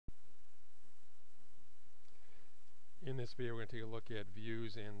In this video, we're going to take a look at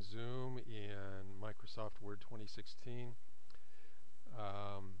views and zoom in Microsoft Word 2016.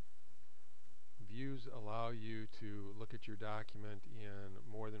 Views allow you to look at your document in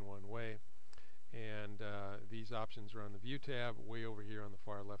more than one way, and these options are on the View tab way over here on the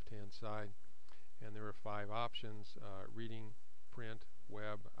far left-hand side, and there are 5 options: reading, print,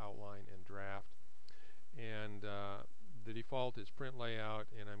 web, outline, and draft. And the default is print layout,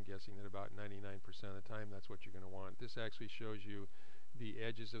 and I'm guessing that about 99% of the time that's what you're going to want. This actually shows you the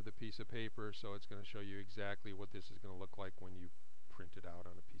edges of the piece of paper, so it's going to show you exactly what this is going to look like when you print it out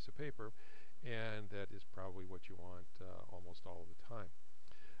on a piece of paper, and that is probably what you want almost all of the time.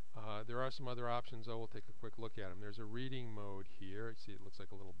 There are some other options, though. We'll take a quick look at them. There's a reading mode here. See, it looks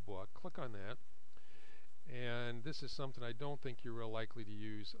like a little book. Click on that. And this is something I don't think you're real likely to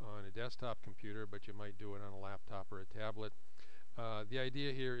use on a desktop computer, but you might do it on a laptop or a tablet. The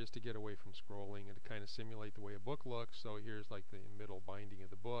idea here is to get away from scrolling and to kind of simulate the way a book looks. So here's like the middle binding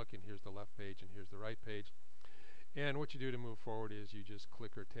of the book, and here's the left page, and here's the right page. And what you do to move forward is you just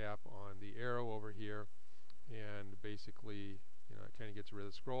click or tap on the arrow over here, and basically, you know, it kind of gets rid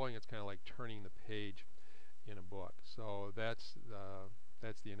of the scrolling. It's kind of like turning the page in a book. So that's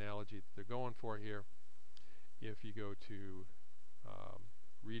the analogy that they're going for here. If you go to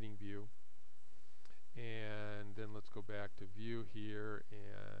reading view, and then let's go back to view here,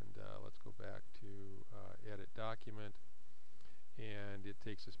 and let's go back to edit document, and it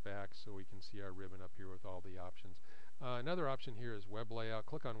takes us back so we can see our ribbon up here with all the options. Another option here is web layout.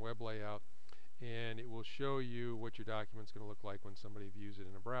 Click on web layout, and it will show you what your document's going to look like when somebody views it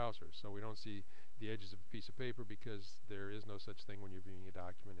in a browser. So we don't see the edges of a piece of paper because there is no such thing when you're viewing a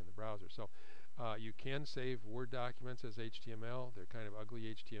document in the browser. So you can save Word documents as HTML. They're kind of ugly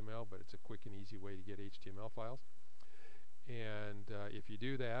HTML, but it's a quick and easy way to get HTML files. And if you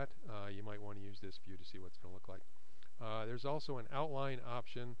do that, you might want to use this view to see what it's going to look like. There's also an outline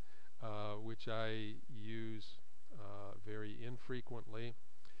option, which I use very infrequently.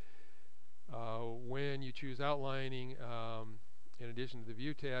 When you choose outlining, in addition to the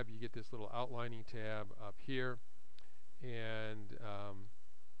View tab, you get this little outlining tab up here, and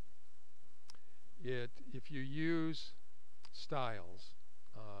if you use styles,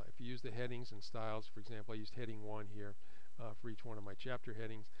 if you use the headings and styles, for example, I used heading 1 here for each one of my chapter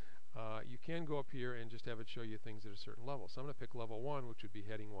headings. You can go up here and just have it show you things at a certain level. So I'm going to pick level 1, which would be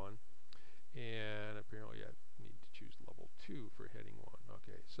heading 1, and apparently I need to choose level 2 for heading 1.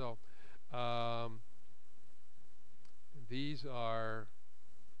 Okay, so these are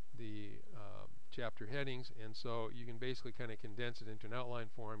the chapter headings, and so you can basically kind of condense it into an outline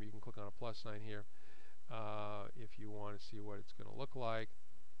form. You can click on a plus sign here if you want to see what it's going to look like.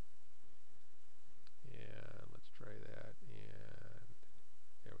 And let's try that, and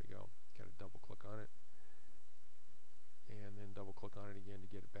there we go. Kind of double click on it, and then double click on it again to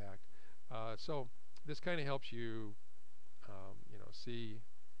get it back. So this kind of helps you see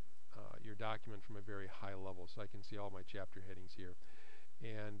your document from a very high level. So I can see all my chapter headings here.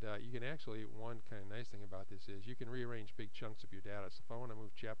 And you can actually, one kind of nice thing about this is you can rearrange big chunks of your data. So if I want to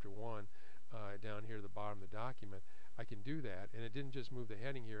move chapter 1 down here to the bottom of the document, I can do that. And it didn't just move the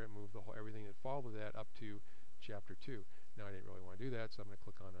heading here, it moved the whole, everything that followed that up to chapter 2. Now I didn't really want to do that, so I'm going to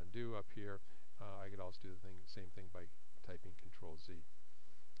click on undo up here. I could also do the same thing by typing Control Z.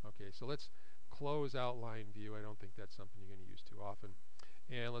 Okay, so let's close outline view. I don't think that's something you're going to use too often.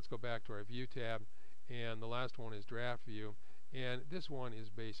 And let's go back to our View tab, and the last one is Draft View, and this one is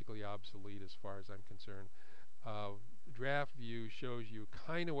basically obsolete as far as I'm concerned. Draft View shows you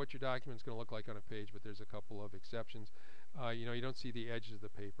kind of what your document's going to look like on a page, but there's a couple of exceptions. You don't see the edges of the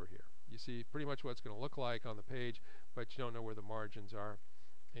paper here. You see pretty much what it's going to look like on the page, but you don't know where the margins are.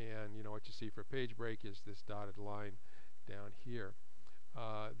 And what you see for page break is this dotted line down here.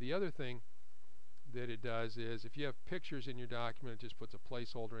 The other thing that it does is if you have pictures in your document, it just puts a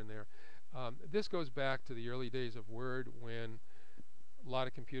placeholder in there. This goes back to the early days of Word, when a lot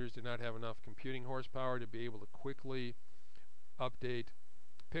of computers did not have enough computing horsepower to be able to quickly update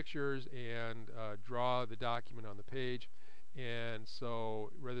pictures and draw the document on the page. And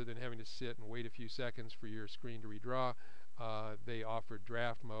so rather than having to sit and wait a few seconds for your screen to redraw, they offered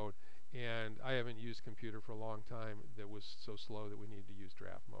draft mode. And I haven't used a computer for a long time that was so slow that we needed to use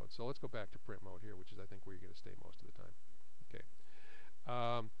draft mode. So let's go back to print mode here, which is I think where you're going to stay most of the time. Okay.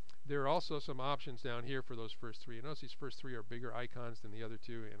 There are also some options down here for those first 3. You notice these first 3 are bigger icons than the other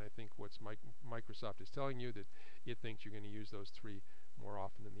 2, and I think what's Microsoft is telling you that it thinks you're going to use those 3 more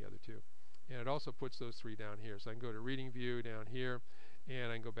often than the other 2. And it also puts those 3 down here. So I can go to reading view down here, and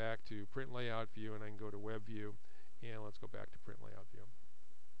I can go back to print layout view, and I can go to web view, and let's go back to print layout view.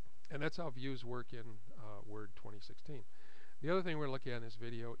 And that's how views work in Word 2016. The other thing we're going to look at in this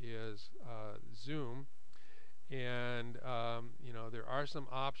video is zoom. And there are some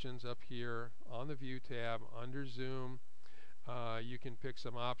options up here on the View tab under Zoom. You can pick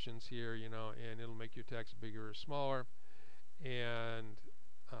some options here, and it'll make your text bigger or smaller. And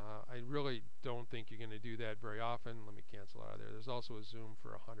I really don't think you're going to do that very often. Let me cancel out of there. There's also a zoom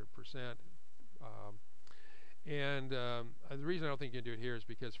for 100%. The reason I don't think you can do it here is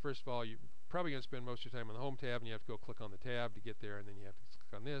because, first of all, you're probably going to spend most of your time on the Home tab, and you have to go click on the tab to get there, and then you have to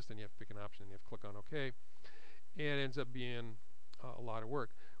click on this, then you have to pick an option, and you have to click on OK. And it ends up being a lot of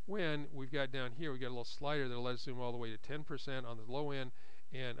work. When we've got down here, we've got a little slider that'll let us zoom all the way to 10% on the low end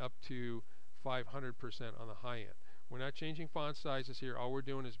and up to 500% on the high end. We're not changing font sizes here. All we're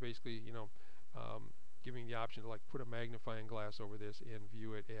doing is basically, giving the option to put a magnifying glass over this and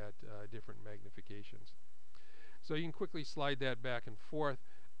view it at different magnifications. So you can quickly slide that back and forth.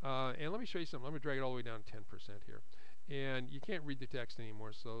 And let me show you something. Let me drag it all the way down to 10% here. And you can't read the text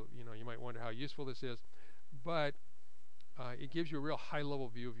anymore, so you might wonder how useful this is. But it gives you a real high-level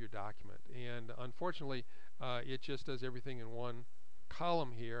view of your document. And unfortunately, it just does everything in one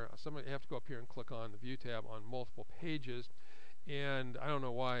column here. Somebody have to go up here and click on the View tab on multiple pages. And I don't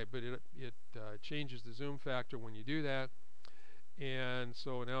know why, but it changes the zoom factor when you do that. And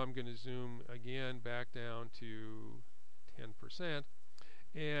so now I'm going to zoom again back down to 10%.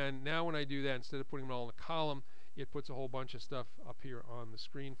 And now when I do that, instead of putting them all in a column, it puts a whole bunch of stuff up here on the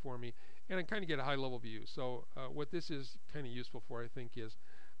screen for me, and I kind of get a high-level view. So what this is kind of useful for, I think, is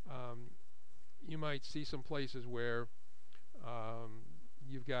you might see some places where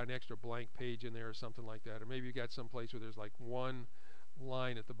you've got an extra blank page in there or something like that, or maybe you've got some place where there's like one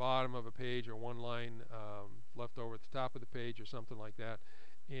line at the bottom of a page or one line left over at the top of the page or something like that,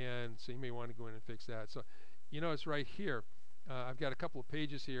 and so you may want to go in and fix that. So it's right here. I've got a couple of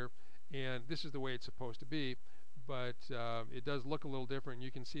pages here, and this is the way it's supposed to be, but it does look a little different.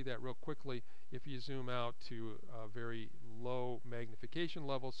 You can see that real quickly if you zoom out to a very low magnification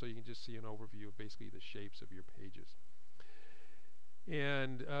level, so you can just see an overview of basically the shapes of your pages.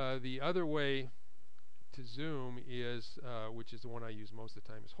 And the other way to zoom is, which is the one I use most of the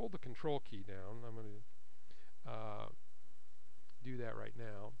time, is hold the Control key down. I'm going to do that right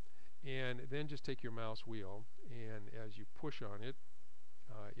now. And then just take your mouse wheel, and as you push on it,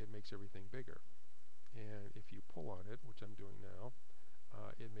 it makes everything bigger. And if you pull on it, which I'm doing now,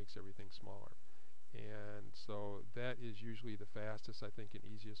 it makes everything smaller. And so that is usually the fastest, I think, and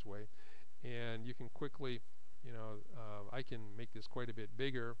easiest way. And you can quickly, I can make this quite a bit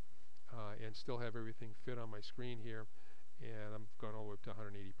bigger and still have everything fit on my screen here. And I'm going all the way up to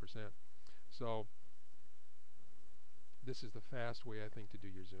 180%. So this is the fast way, I think, to do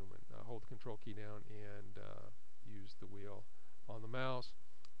your zooming. Hold the Control key down and use the wheel on the mouse,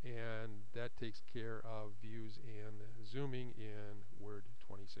 and that takes care of views and zooming in Word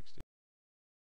 2016.